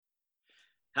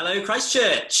Hello,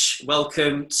 Christchurch.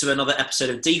 Welcome to another episode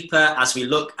of Deeper as we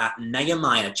look at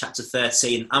Nehemiah chapter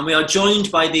 13. And we are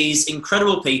joined by these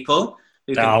incredible people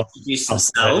who can introduce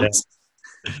themselves.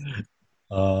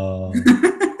 Who are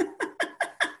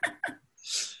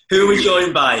we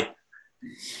joined by?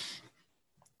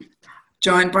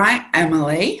 Joined by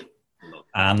Emily.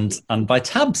 And by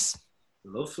Tabs.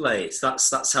 Lovely. So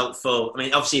that's helpful. I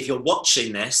mean, obviously, if you're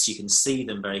watching this, you can see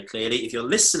them very clearly. If you're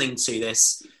listening to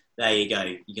this, there you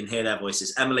go. You can hear their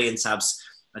voices. Emily and Tabs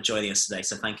are joining us today,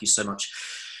 so thank you so much.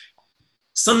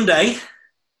 Sunday,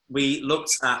 we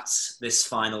looked at this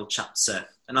final chapter,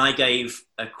 and I gave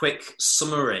a quick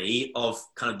summary of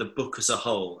kind of the book as a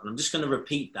whole. And I'm just going to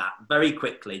repeat that very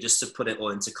quickly, just to put it all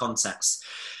into context.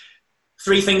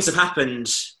 Three things have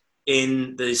happened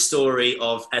in the story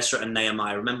of Ezra and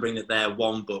Nehemiah, remembering that they're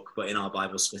one book, but in our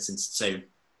Bible split into two.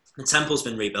 The temple's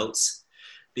been rebuilt,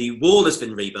 the wall has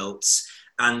been rebuilt,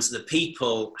 and the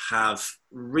people have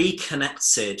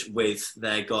reconnected with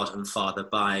their God and Father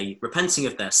by repenting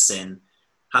of their sin,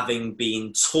 having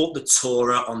been taught the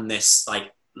Torah on this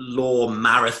law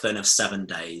marathon of 7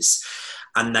 days.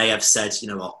 And they have said, you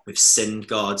know what, we've sinned,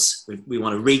 God, we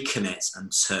want to recommit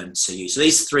and turn to you. So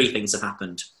these three things have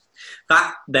happened.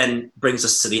 That then brings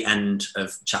us to the end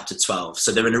of chapter 12.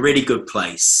 So they're in a really good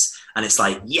place. And it's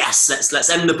like, yes,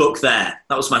 let's end the book there.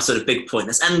 That was my sort of big point.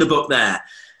 Let's end the book there.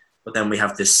 But then we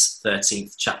have this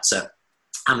 13th chapter.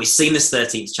 And we've seen this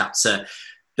 13th chapter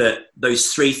that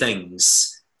those three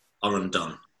things are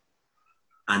undone.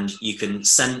 And you can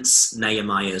sense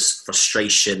Nehemiah's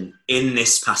frustration in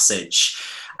this passage.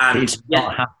 And he's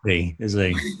not happy, is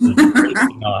he? He's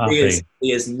not happy.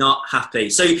 He is not happy.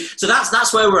 So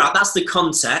that's where we're at. That's the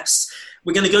context.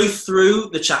 We're going to go through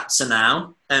the chapter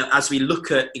now as we look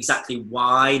at exactly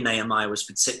why Nehemiah was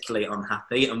particularly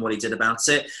unhappy and what he did about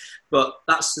it. But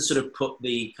that's to sort of put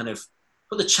the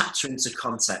chapter into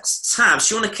context. Tabs,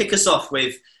 do you want to kick us off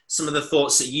with some of the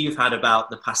thoughts that you've had about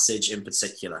the passage in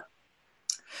particular?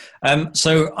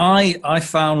 So I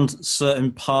found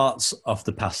certain parts of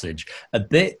the passage a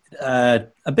bit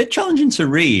challenging to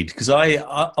read, because I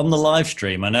on the live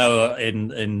stream, I know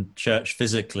in church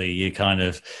physically you kind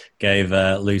of gave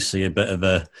Lucy a bit of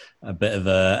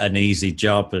an easy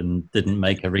job and didn't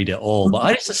make her read it all, but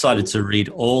I just decided to read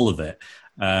all of it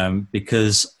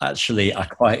because actually I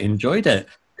quite enjoyed it,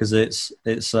 because it's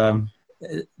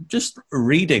just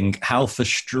reading how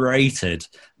frustrated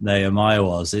Nehemiah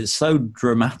was. It's so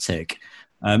dramatic.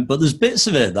 But there's bits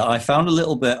of it that I found a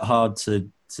little bit hard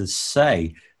to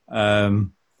say.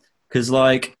 Because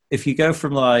if you go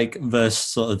from verse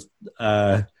sort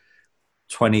of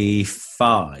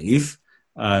 25,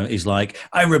 he's like,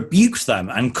 I rebuked them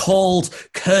and called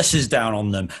curses down on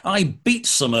them. I beat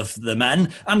some of the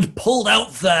men and pulled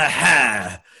out their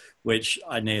hair, which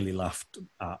I nearly laughed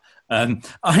at.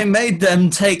 I made them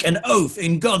take an oath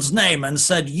in God's name and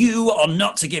said, you are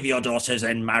not to give your daughters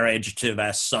in marriage to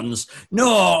their sons, nor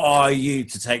are you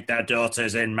to take their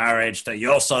daughters in marriage to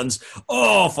your sons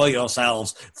or for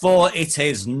yourselves. For it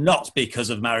is not because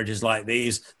of marriages like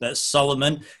these that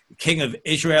Solomon, king of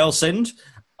Israel, sinned.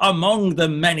 Among the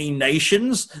many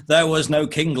nations, there was no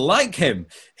king like him.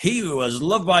 He was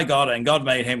loved by God, and God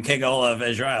made him king all of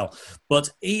Israel. But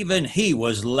even he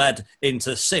was led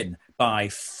into sin by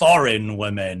foreign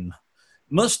women.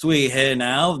 Must we hear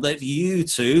now that you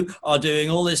two are doing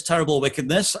all this terrible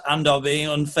wickedness and are being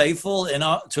unfaithful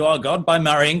to our God by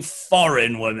marrying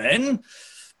foreign women?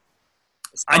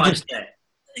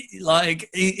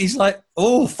 He's like,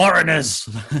 oh, foreigners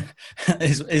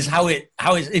is how it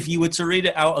if you were to read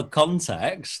it out of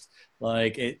context,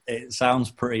 it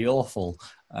sounds pretty awful.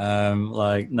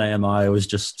 Nehemiah was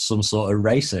just some sort of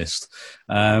racist.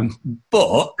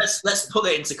 But let's put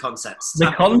it into context.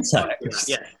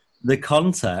 The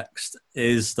context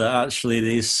is that actually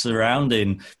these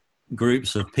surrounding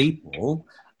groups of people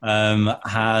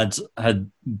had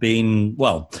been,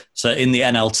 so in the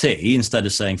NLT, instead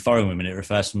of saying foreign women, it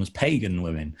refers to them as pagan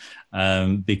women,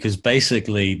 because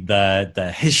basically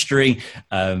their history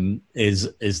is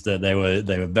that they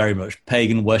were very much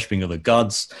pagan, worshipping other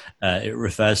gods. It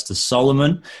refers to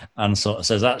Solomon, and so it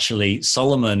says actually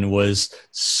Solomon was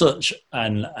such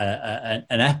an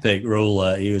epic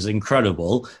ruler. He was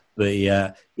incredible,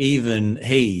 but even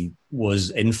he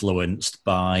was influenced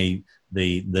by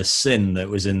the sin that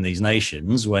was in these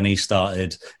nations when he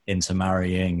started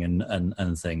intermarrying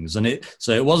and things. And it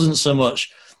wasn't so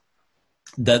much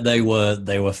that they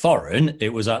were foreign,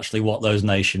 it was actually what those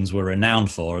nations were renowned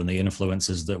for and the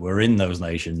influences that were in those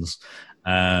nations.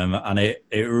 And it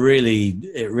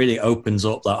really opens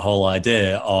up that whole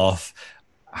idea of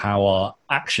how our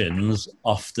actions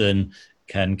often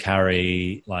can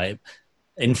carry like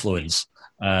influence,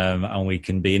 and we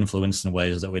can be influenced in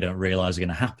ways that we don't realize are going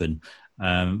to happen.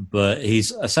 But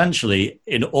he's essentially,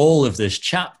 in all of this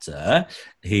chapter,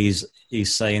 he's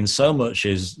saying so much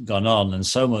has gone on and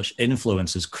so much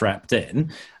influence has crept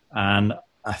in. And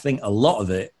I think a lot of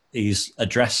it he's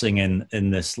addressing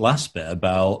in this last bit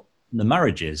about the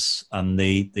marriages and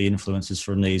the influences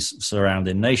from these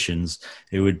surrounding nations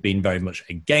who had been very much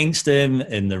against him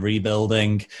in the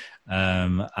rebuilding.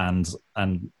 And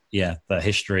yeah, the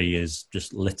history is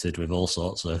just littered with all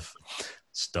sorts of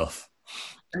stuff.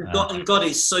 And God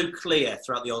is so clear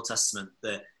throughout the Old Testament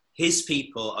that his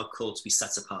people are called to be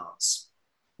set apart.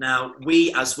 Now,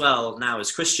 we as well, now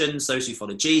as Christians, those who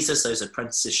follow Jesus, those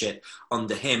apprenticeship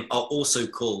under him, are also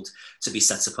called to be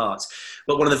set apart.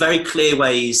 But one of the very clear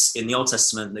ways in the Old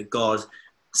Testament that God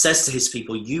says to his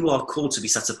people, you are called to be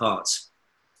set apart,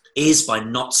 is by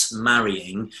not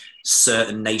marrying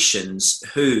certain nations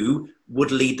who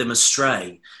would lead them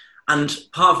astray. And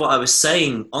part of what I was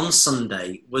saying on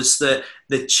Sunday was that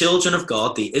the children of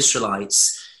God, the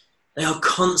Israelites, they are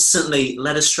constantly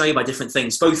led astray by different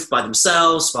things, both by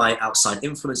themselves, by outside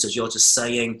influence, as you're just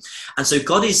saying. And so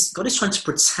God is trying to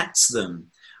protect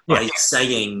them by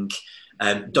saying,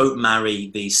 don't marry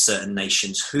these certain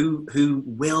nations who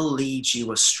will lead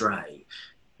you astray.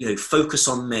 You know, focus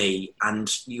on me and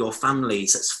your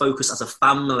families. Let's focus as a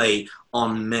family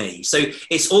on me. So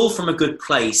it's all from a good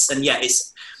place. And yet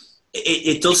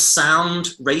it does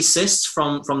sound racist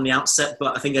from the outset,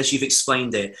 but I think as you've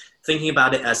explained it, thinking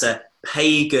about it as a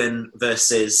pagan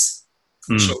versus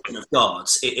children of God,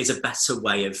 it is a better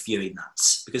way of viewing that,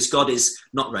 because God is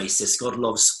not racist. God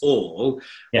loves all.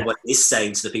 Yeah. What he's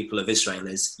saying to the people of Israel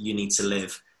is you need to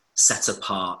live set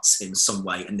apart in some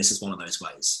way, and this is one of those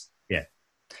ways. Yeah,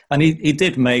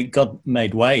 and God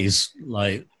made ways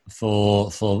like for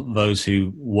those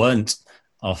who weren't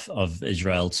of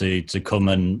Israel to come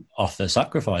and offer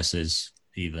sacrifices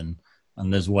even.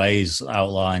 And there's ways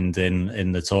outlined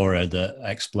in the Torah that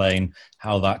explain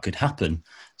how that could happen.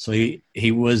 So we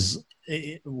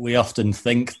often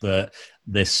think that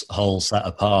this whole set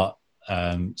apart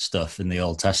stuff in the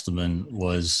Old Testament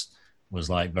was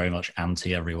like very much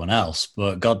anti everyone else,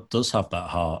 but God does have that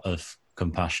heart of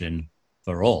compassion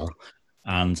for all.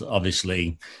 And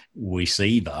obviously we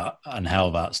see that and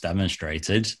how that's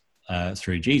demonstrated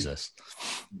through Jesus.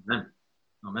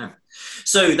 Amen.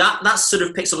 So that sort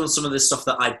of picks up on some of the stuff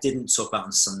that I didn't talk about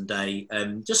on Sunday,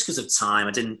 just because of time.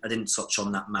 I didn't touch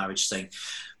on that marriage thing,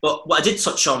 but what I did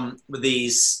touch on were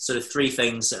these sort of three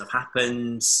things that have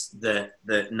happened that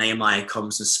Nehemiah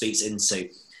comes and speaks into.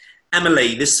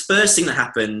 Emily, this first thing that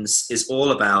happens is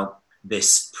all about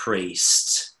this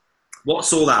priest.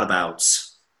 What's all that about?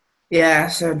 Yeah,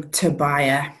 so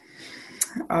Tobiah.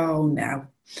 Oh no.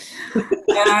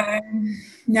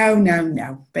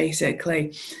 No,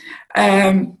 basically.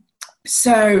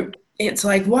 So it's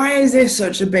like, why is this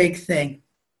such a big thing?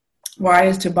 Why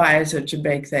is Tobiah such a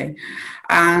big thing?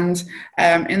 And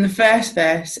in the first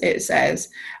verse, it says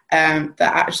that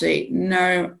actually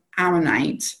no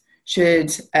Ammonite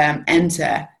should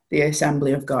enter the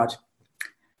assembly of God.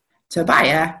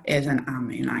 Tobiah is an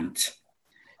Ammonite.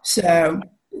 So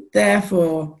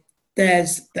therefore,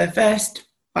 there's the first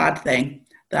bad thing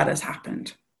that has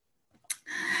happened.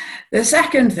 The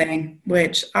second thing,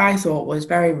 which I thought was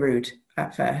very rude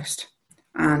at first,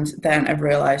 and then I've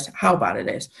realised how bad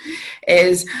it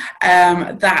is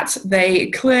that they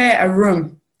clear a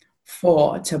room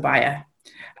for Tobiah.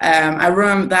 A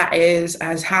room that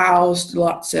has housed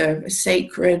lots of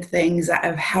sacred things that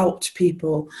have helped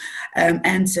people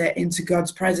enter into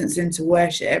God's presence, into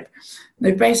worship.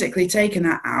 They've basically taken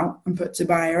that out and put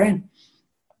Tobiah in.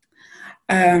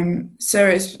 So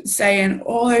it's saying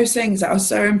all those things that are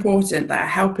so important that are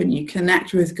helping you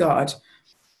connect with God,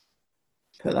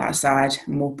 put that aside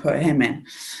and we'll put him in.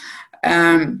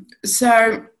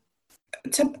 So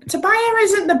Tobiah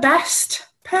isn't the best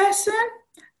person,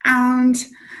 and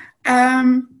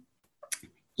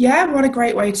what a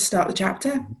great way to start the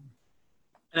chapter.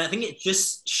 And I think it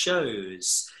just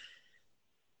shows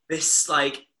this,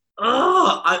 like,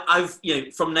 I've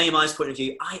from Nehemiah's point of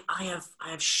view, I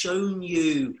have shown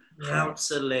you how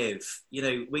to live.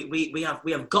 We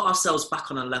have got ourselves back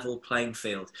on a level playing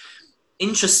field.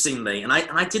 Interestingly, and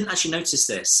I didn't actually notice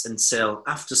this until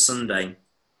after Sunday.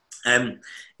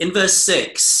 In verse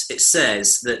 6, it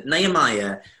says that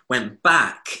Nehemiah went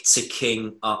back to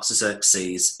King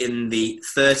Artaxerxes in the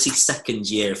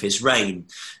 32nd year of his reign.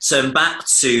 So back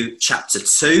to chapter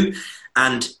 2.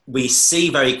 And we see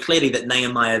very clearly that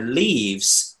Nehemiah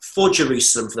leaves for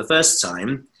Jerusalem for the first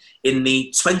time in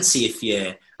the 20th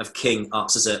year of King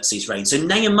Artaxerxes' reign. So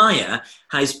Nehemiah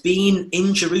has been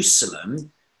in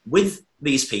Jerusalem with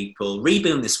these people,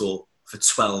 rebuilding this wall for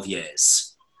 12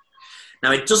 years.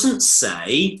 Now, it doesn't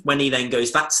say when he then goes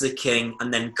back to the king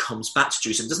and then comes back to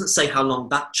Jerusalem. It doesn't say how long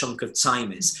that chunk of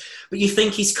time is. But you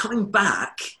think he's coming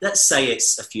back, let's say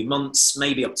it's a few months,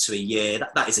 maybe up to a year.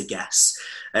 That is a guess.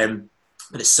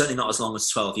 But it's certainly not as long as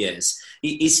 12 years.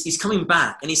 He's coming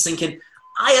back and he's thinking,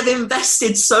 I have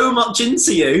invested so much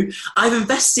into you. I've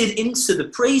invested into the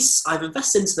priests. I've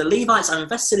invested into the Levites. I've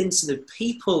invested into the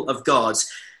people of God.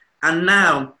 And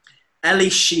now,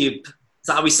 Eliashib, is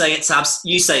that how we say it, Tabs?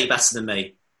 You say it better than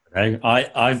me. Okay.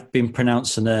 I've been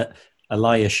pronouncing it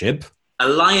Eliashib.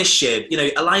 Eliashib. You know,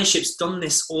 Eliashib's done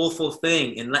this awful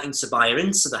thing in letting Tobiah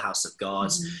into the house of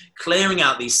God, clearing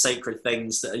out these sacred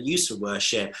things that are used for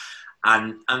worship,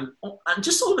 and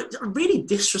just all really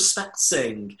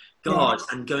disrespecting God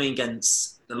and going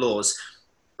against the laws.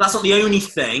 That's not the only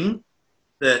thing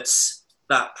that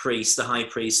priest, the high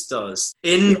priest, does.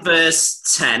 In verse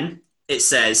 10, it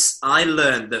says, I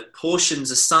learned that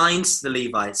portions assigned to the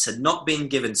Levites had not been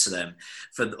given to them,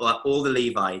 for all the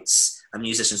Levites and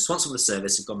musicians responsible for the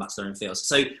service have gone back to their own fields.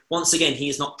 So once again, he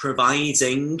is not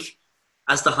providing,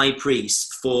 as the high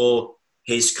priest, for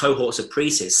his cohorts of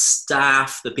priests, his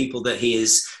staff, the people that he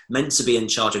is meant to be in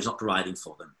charge of, he's not providing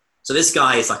for them. So this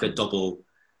guy is like a double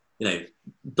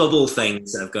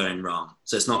things that are going wrong.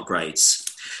 So it's not great.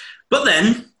 But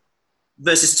then,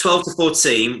 verses 12 to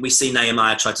 14, we see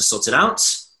Nehemiah try to sort it out.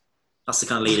 That's the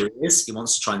kind of leader he is. He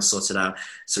wants to try and sort it out.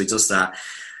 So he does that.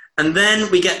 And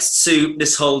then we get to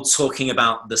this whole talking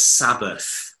about the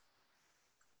Sabbath.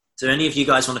 Do any of you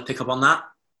guys want to pick up on that?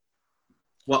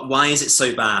 Why is it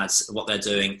so bad what they're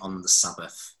doing on the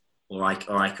Sabbath? Or I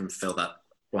can fill that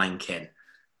blank in.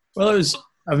 Well, it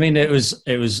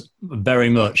was very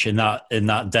much in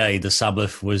that day, the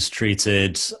Sabbath was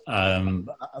treated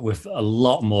with a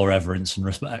lot more reverence and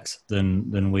respect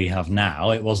than we have now.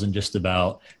 It wasn't just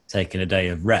about taking a day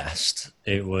of rest.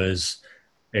 It was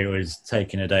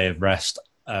taking a day of rest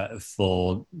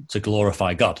to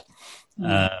glorify God.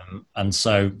 And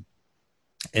so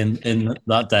in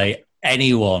that day,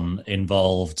 anyone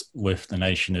involved with the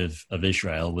nation of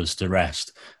Israel was to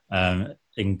rest.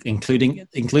 Including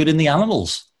the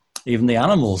animals. Even the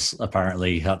animals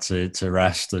apparently had to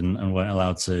rest and weren't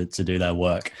allowed to do their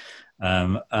work.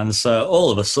 And so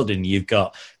all of a sudden you've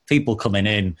got people coming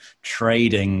in,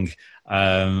 trading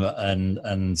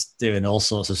and doing all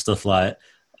sorts of stuff like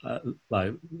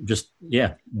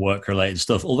work-related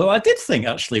stuff. Although I did think,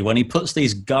 actually, when he puts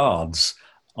these guards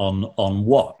on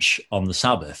watch on the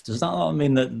Sabbath, does that not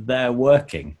mean that they're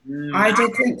working? I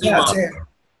did think that too.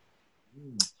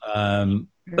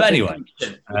 But anyway,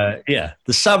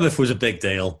 the Sabbath was a big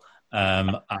deal,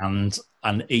 and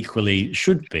equally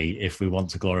should be, if we want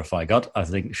to glorify God, I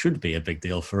think should be a big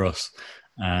deal for us.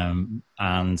 And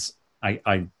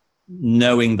I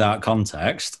knowing that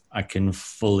context, I can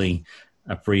fully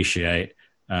appreciate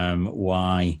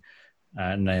why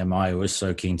Nehemiah was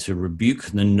so keen to rebuke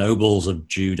the nobles of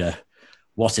Judah.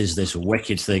 What is this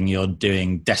wicked thing you're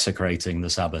doing, desecrating the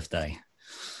Sabbath day?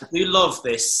 I do love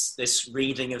this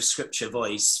reading of scripture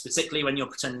voice, particularly when you're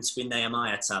pretending to be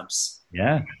Nehemiah, Tabs.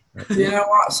 Yeah. You know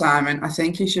what, Simon? I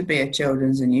think he should be a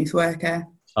children's and youth worker.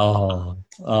 Oh.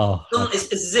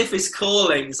 It's as if his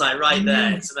calling is like right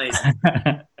there. It's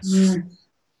amazing.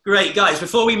 Great, guys.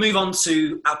 Before we move on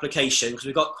to application, because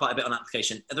we've got quite a bit on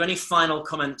application, are there any final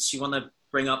comments you want to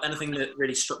bring up? Anything that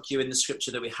really struck you in the scripture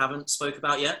that we haven't spoke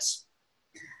about yet?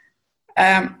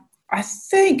 I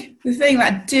think the thing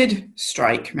that did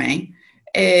strike me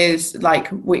is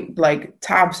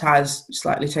Tabs has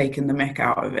slightly taken the mick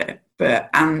out of it,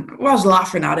 and was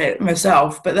laughing at it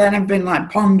myself, but then I've been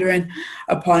pondering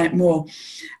upon it more.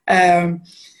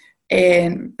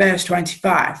 In verse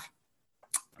 25,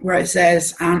 where it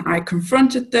says, and I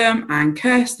confronted them and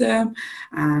cursed them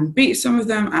and beat some of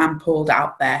them and pulled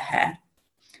out their hair,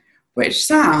 which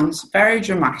sounds very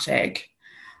dramatic,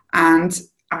 and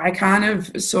I kind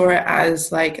of saw it as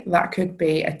that could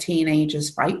be a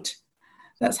teenager's fight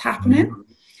that's happening.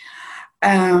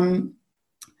 But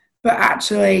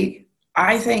actually,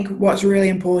 I think what's really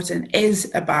important is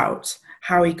about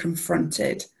how he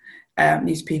confronted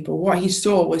these people. What he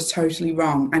saw was totally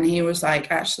wrong. And he was like,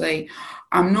 actually,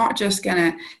 I'm not just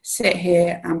going to sit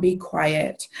here and be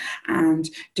quiet and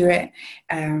do it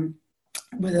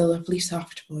with a lovely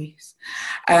soft voice.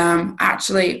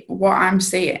 Actually, what I'm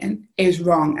seeing is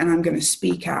wrong, and I'm going to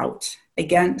speak out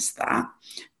against that.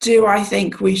 Do I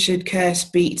think we should curse,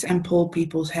 beat, and pull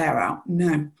people's hair out?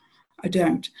 No, I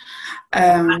don't.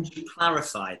 You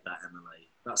clarified that, Emily.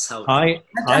 That's helpful. I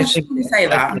think say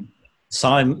that.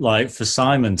 for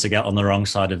Simon to get on the wrong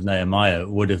side of Nehemiah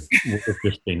would have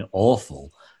just been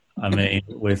awful. I mean,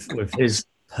 with his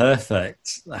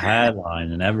perfect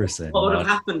hairline and everything. What would have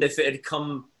happened if it had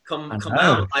come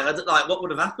out? Like, what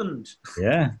would have happened?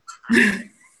 Yeah.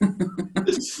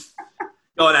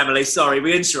 Go on, Emily. Sorry,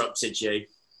 we interrupted you.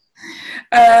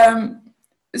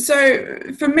 So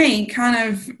for me, kind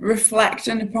of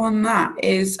reflecting upon that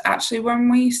is actually when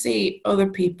we see other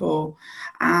people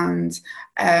and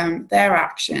their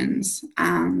actions,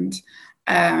 and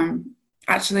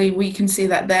actually we can see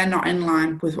that they're not in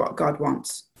line with what God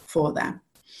wants for them,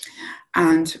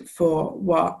 and for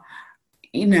what,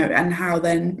 and how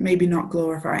they're maybe not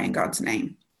glorifying God's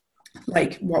name,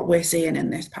 like what we're seeing in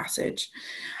this passage.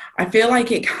 I feel like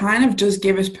it kind of does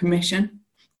give us permission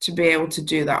to be able to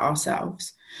do that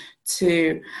ourselves,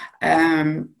 to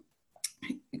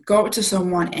go up to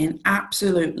someone in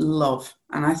absolute love.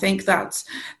 And I think that's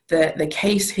the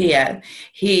case here.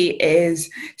 He is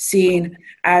seen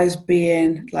as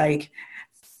being like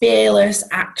fearless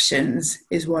actions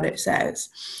is what it says.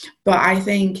 But I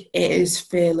think it is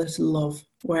fearless love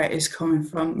where it is coming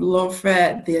from. Love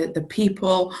for the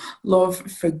people, love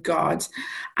for God,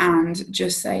 and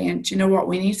just saying, do you know what?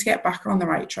 We need to get back on the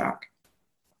right track.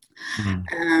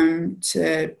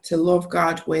 To love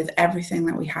God with everything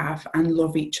that we have and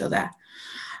love each other.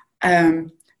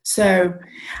 So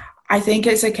I think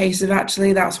it's a case of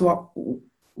actually that's what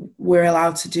we're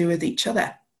allowed to do with each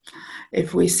other.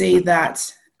 If we see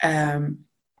that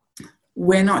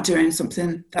we're not doing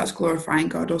something that's glorifying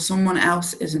God, or someone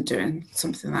else isn't doing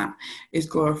something that is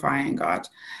glorifying God,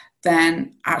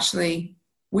 then actually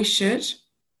we should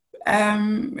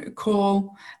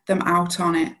call them out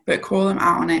on it, but call them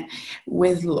out on it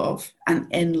with love and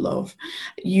in love,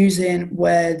 using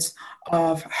words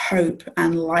of hope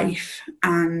and life,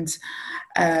 and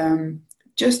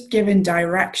just giving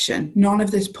direction. None of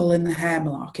this pulling the hair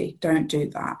malarkey. Don't do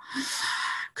that,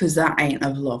 because that ain't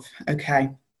of love,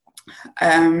 okay?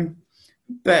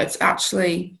 But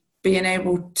actually being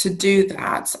able to do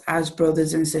that as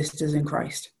brothers and sisters in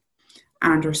Christ,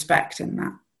 and respecting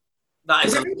that. I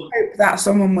hope that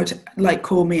someone would like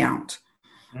call me out,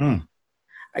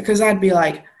 because I'd be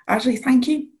like, actually, thank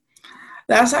you.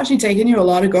 That's actually taken you a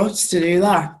lot of guts to do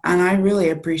that, and I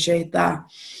really appreciate that.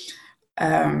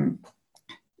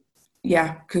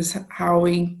 Because how are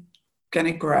we going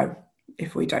to grow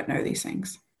if we don't know these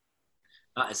things?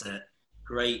 That is a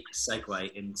great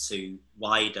segue into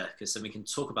wider, because then we can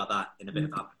talk about that in a bit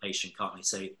of application, can't we?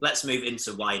 So let's move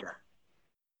into wider.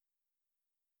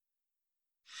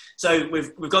 So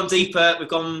we've gone deeper. We're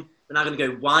now going to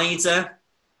go wider.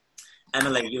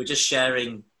 Emily, you were just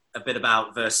sharing a bit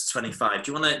about verse 25.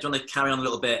 Do you want to carry on a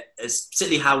little bit, as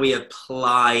particularly how we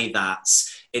apply that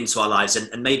into our lives,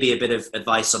 and maybe a bit of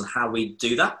advice on how we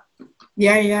do that?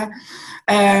 Yeah.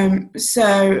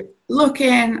 So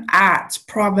looking at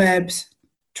Proverbs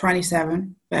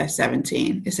 27, verse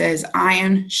 17, it says,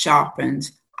 "Iron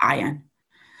sharpens iron,"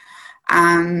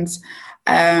 and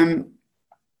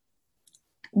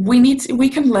we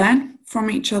can learn from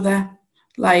each other.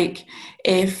 Like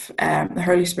if the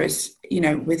Holy Spirit's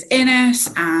within us,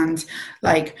 and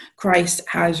like Christ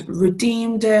has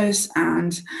redeemed us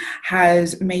and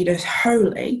has made us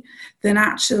holy, then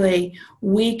actually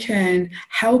we can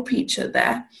help each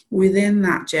other within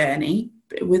that journey,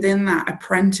 within that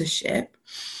apprenticeship,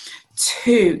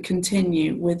 to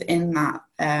continue within that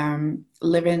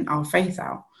living our faith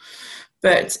out.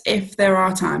 But if there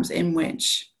are times in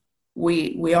which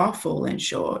we are falling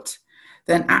short,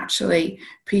 then actually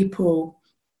people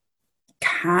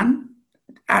can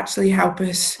actually help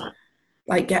us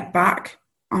like get back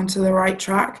onto the right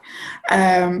track.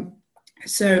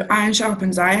 So iron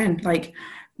sharpens iron, like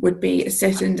would be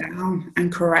sitting down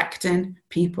and correcting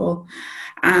people.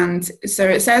 And so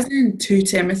it says in 2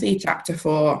 Timothy chapter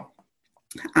 4,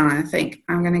 and I think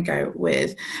I'm going to go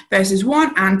with verses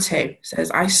 1 and 2. It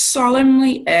says, "I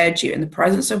solemnly urge you in the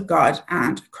presence of God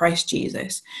and Christ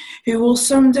Jesus, who will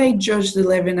someday judge the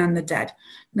living and the dead."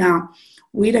 Now,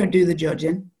 we don't do the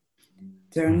judging.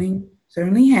 It's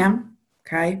only him.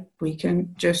 Okay, we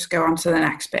can just go on to the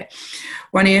next bit.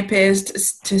 "When he appears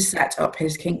to set up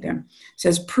his kingdom." It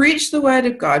says, "Preach the word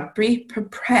of God, be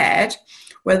prepared,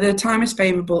 whether the time is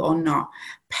favorable or not.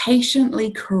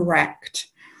 Patiently correct,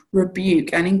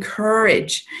 rebuke, and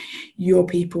encourage your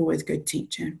people with good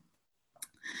teaching."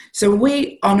 So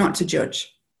we are not to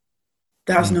judge.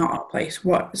 That's not our place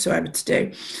whatsoever to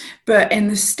do. But in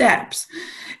the steps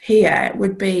here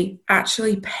would be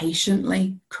actually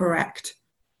patiently correct.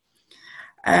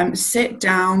 Sit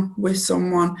down with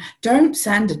someone. Don't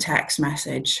send a text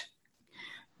message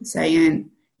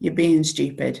saying, you're being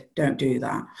stupid. Don't do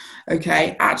that.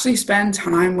 Okay. Actually spend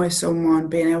time with someone,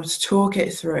 being able to talk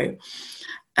it through.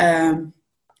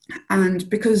 And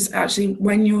because actually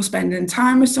when you're spending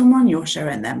time with someone, you're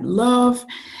showing them love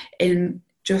in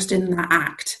that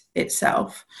act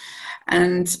itself.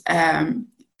 And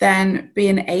then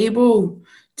being able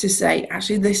to say,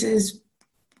 actually, this is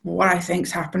what I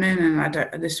think's happening, and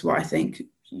this is what I think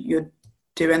you're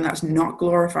doing that's not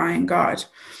glorifying God.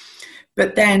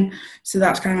 But then, so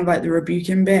that's kind of like the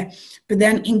rebuking bit, but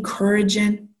then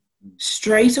encouraging.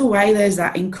 Straight away, there's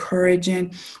that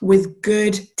encouraging with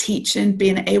good teaching,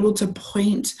 being able to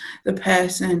point the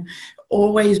person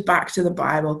always back to the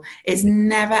Bible. It's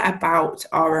never about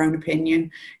our own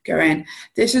opinion, going,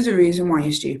 this is the reason why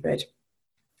you're stupid.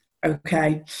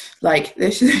 Okay, like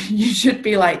this, you should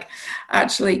be like,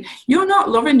 actually, you're not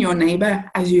loving your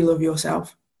neighbor as you love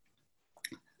yourself.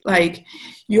 Like,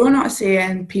 you're not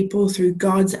seeing people through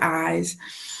God's eyes.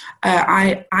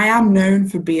 I am known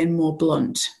for being more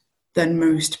blunt than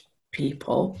most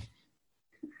people.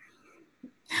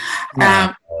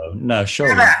 No,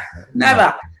 sure.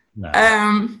 Never. No.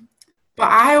 But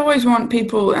I always want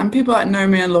people, and people that know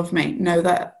me and love me, know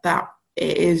that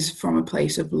it is from a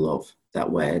place of love that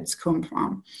words come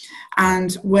from.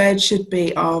 And words should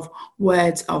be of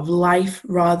words of life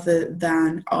rather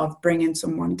than of bringing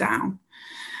someone down.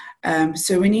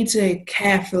 So we need to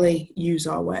carefully use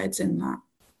our words in that.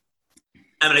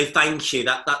 Emily, thank you.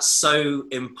 That's so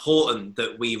important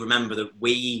that we remember that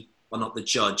we are not the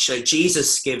judge. So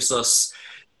Jesus gives us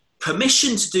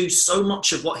permission to do so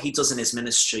much of what he does in his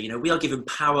ministry. You know, we are given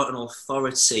power and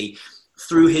authority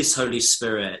through his Holy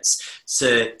Spirit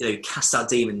to, you know, cast out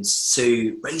demons,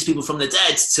 to raise people from the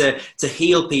dead, to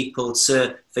heal people,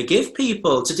 to forgive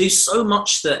people, to do so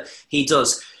much that he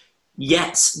does.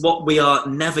 Yet what we are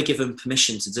never given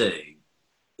permission to do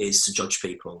is to judge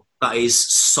people. That is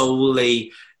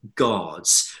solely God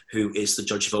who is the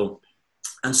judge of all.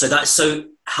 And so that's so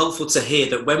helpful to hear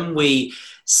that when we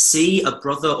see a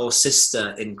brother or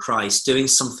sister in Christ doing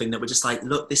something that we're just like,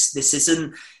 look, this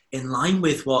isn't in line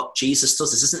with what Jesus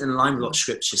does. This isn't in line with what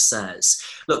Scripture says.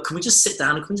 Look, can we just sit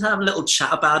down and can we have a little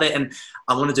chat about it? And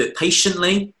I want to do it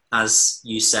patiently, as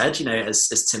you said, you know, as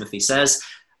Timothy says.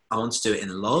 I want to do it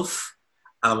in love.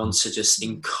 I want to just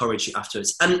encourage you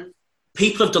afterwards. And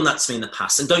people have done that to me in the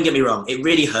past. And don't get me wrong, it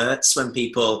really hurts when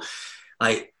people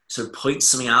like sort of point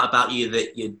something out about you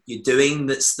that you're doing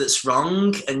that's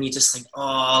wrong. And you just think,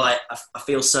 oh, like I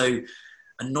feel so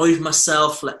annoyed with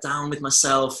myself, let down with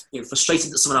myself, you know,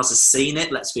 frustrated that someone else has seen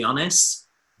it, let's be honest.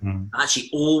 Actually,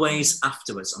 always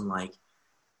afterwards, I'm like,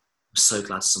 I'm so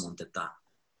glad someone did that.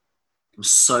 I'm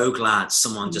so glad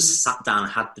someone just sat down,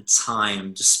 had the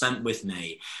time, just spent with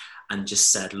me and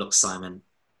just said, look, Simon,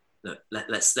 look,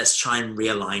 let's try and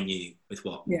realign you with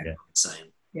what I'm saying.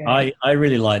 Yeah. I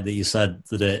really like that you said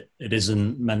that it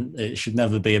isn't meant, it should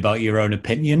never be about your own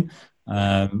opinion,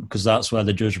 because that's where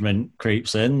the judgment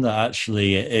creeps in. That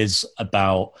actually it is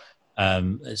about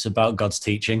it's about God's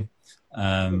teaching,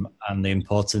 and the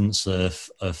importance of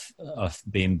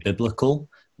being biblical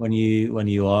when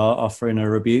you are offering a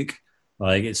rebuke.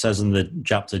 Like it says in the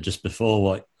chapter just before,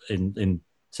 what in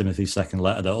Timothy's second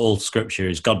letter, that all Scripture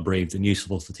is God-breathed and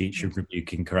useful for teaching,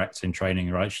 rebuking, correcting, training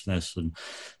in righteousness, and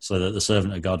so that the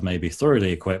servant of God may be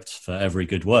thoroughly equipped for every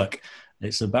good work.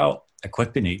 It's about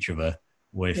equipping each other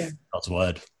with God's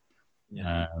word.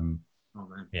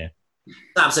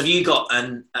 Tabs, have you got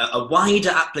a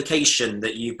wider application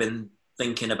that you've been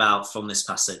thinking about from this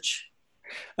passage?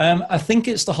 I think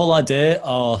it's the whole idea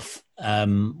of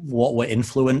what we're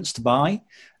influenced by.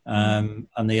 And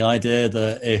the idea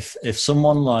that if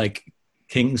someone like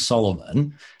King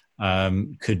Solomon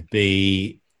could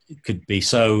be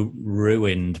so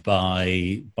ruined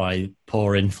by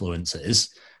poor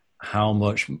influences, how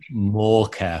much more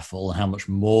careful and how much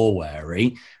more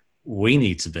wary we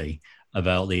need to be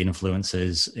about the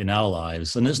influences in our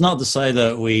lives. And it's not to say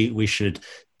that we should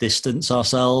distance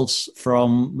ourselves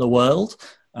from the world,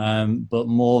 but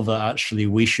more that actually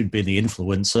we should be the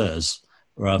influencers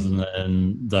rather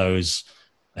than those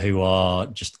who are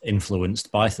just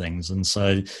influenced by things. And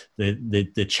so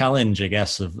the challenge, I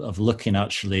guess, of looking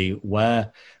actually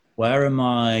where am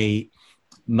I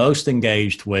most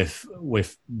engaged with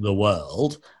the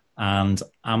world, and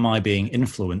am I being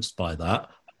influenced by that,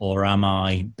 or am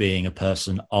I being a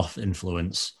person of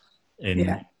influence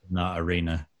in that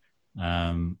arena?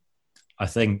 I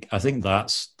think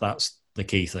that's the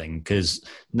key thing, because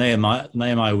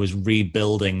Nehemiah was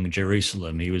rebuilding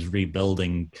Jerusalem. He was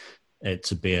rebuilding it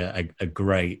to be a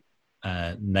great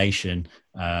nation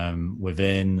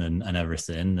within and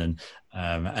everything. And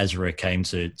Ezra came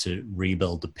to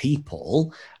rebuild the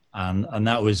people, and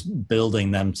that was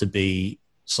building them to be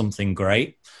something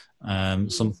great,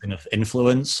 something of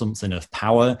influence, something of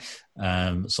power,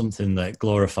 something that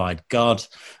glorified God.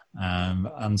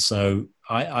 And so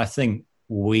I think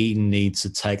we need to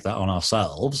take that on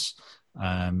ourselves,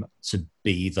 to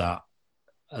be that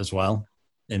as well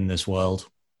in this world,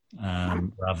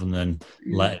 rather than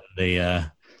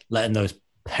letting those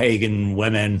pagan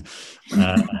women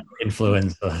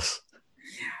influence us.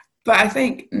 But I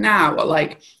think now,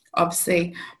 like,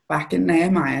 obviously back in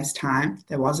Nehemiah's time,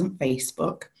 there wasn't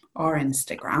Facebook or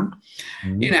Instagram.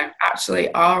 You know,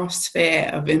 actually our sphere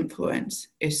of influence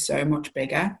is so much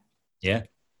bigger. Yeah.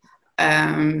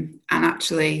 And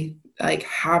actually, like,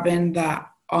 having that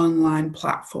online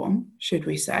platform, should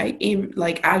we say, even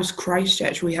like as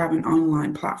Christchurch, we have an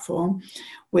online platform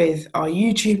with our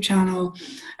YouTube channel,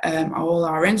 all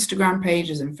our Instagram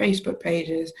pages and Facebook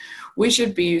pages. We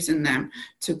should be using them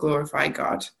to glorify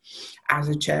God as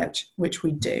a church, which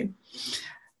we do,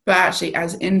 but actually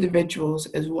as individuals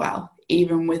as well,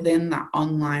 even within that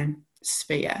online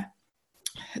sphere,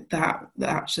 that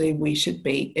actually we should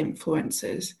be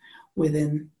influencers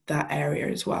within that area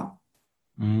as well.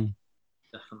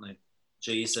 Definitely.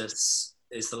 Jesus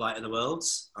is the light of the world,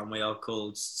 and we are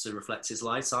called to reflect his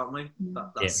light, aren't we?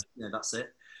 That's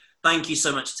it. Thank you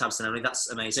so much, Tabs and Emily. That's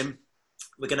amazing.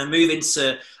 We're going to move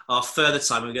into our further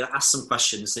time. We're going to ask some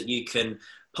questions that you can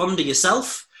ponder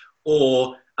yourself,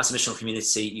 or as a missional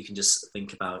community, you can just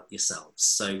think about yourselves.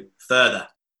 So further.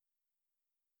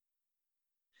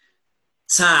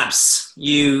 Tabs,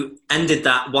 you ended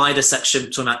that wider section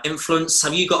talking about influence.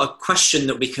 Have you got a question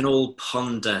that we can all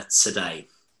ponder today?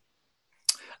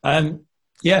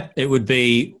 Yeah, it would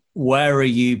be, where are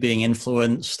you being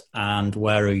influenced and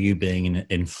where are you being an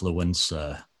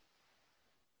influencer?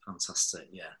 Fantastic.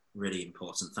 Yeah, really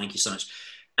important. Thank you so much.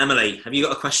 Emily, have you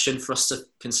got a question for us to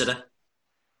consider?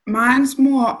 Mine's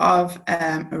more of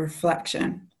a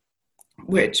reflection,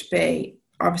 which be,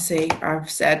 obviously I've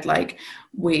said, like,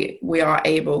 we are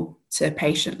able to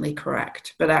patiently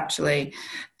correct, but actually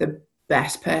the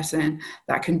best person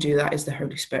that can do that is the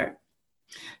Holy Spirit.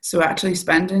 So actually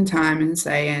spending time and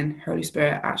saying, Holy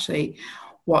Spirit, actually,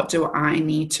 what do I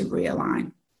need to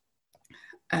realign?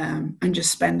 And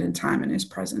just spending time in his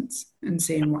presence and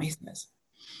seeing what he says.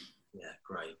 Yeah,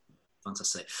 great.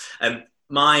 Fantastic.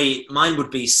 Mine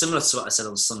would be similar to what I said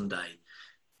on Sunday.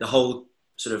 The whole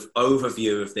sort of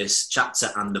overview of this chapter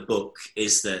and the book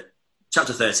is that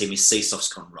chapter 13, we see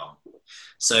stuff's gone wrong.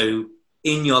 So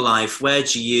in your life, where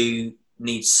do you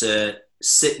need to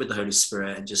sit with the Holy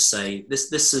Spirit and just say,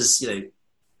 this is,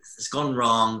 this has gone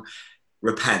wrong,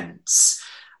 repent.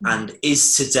 And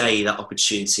is today that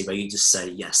opportunity where you just say,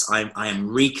 yes, I am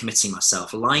recommitting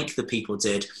myself, like the people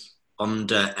did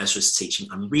under Ezra's teaching.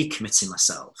 I'm recommitting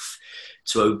myself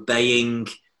to obeying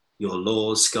your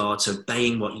laws, God, to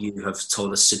obeying what you have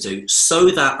told us to do,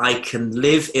 so that I can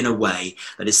live in a way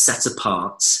that is set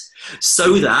apart,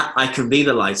 so that I can be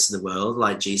the light of the world,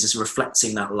 like Jesus,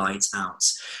 reflecting that light out,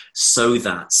 so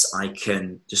that I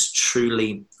can just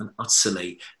truly and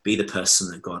utterly be the person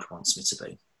that God wants me to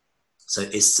be. So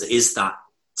is that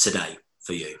today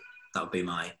for you? That would be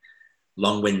my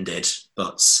long-winded,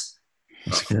 but... I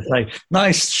was going to say,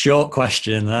 nice short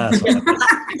question there.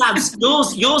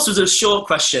 yours was a short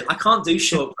question. I can't do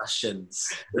short questions.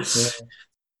 Yeah.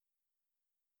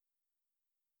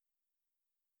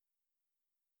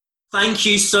 Thank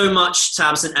you so much,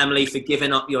 Tabs and Emily, for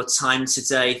giving up your time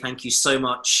today. Thank you so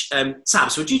much.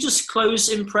 Tabs, would you just close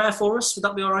in prayer for us? Would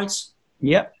that be all right?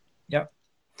 Yep.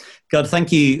 God,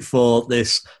 thank you for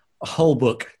this whole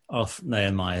book of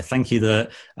Nehemiah. Thank you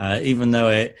that even though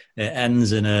it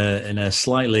ends in a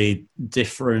slightly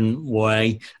different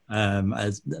way,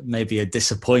 as maybe a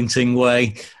disappointing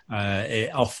way,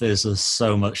 it offers us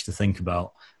so much to think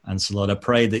about. And so, Lord, I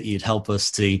pray that you'd help us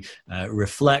to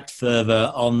reflect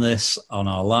further on this, on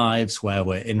our lives, where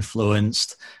we're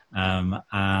influenced, and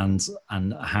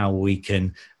how we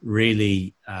can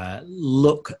really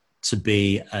look to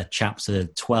be a chapter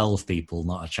 12 people,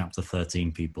 not a chapter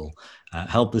 13 people.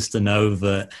 Help us to know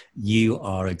that you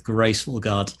are a graceful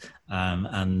God,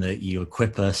 and that you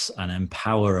equip us and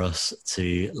empower us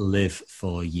to live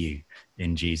for you.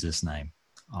 In Jesus' name,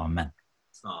 amen.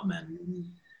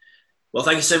 Amen. Well,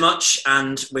 thank you so much,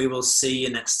 and we will see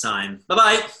you next time.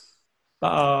 Bye-bye.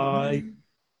 Bye.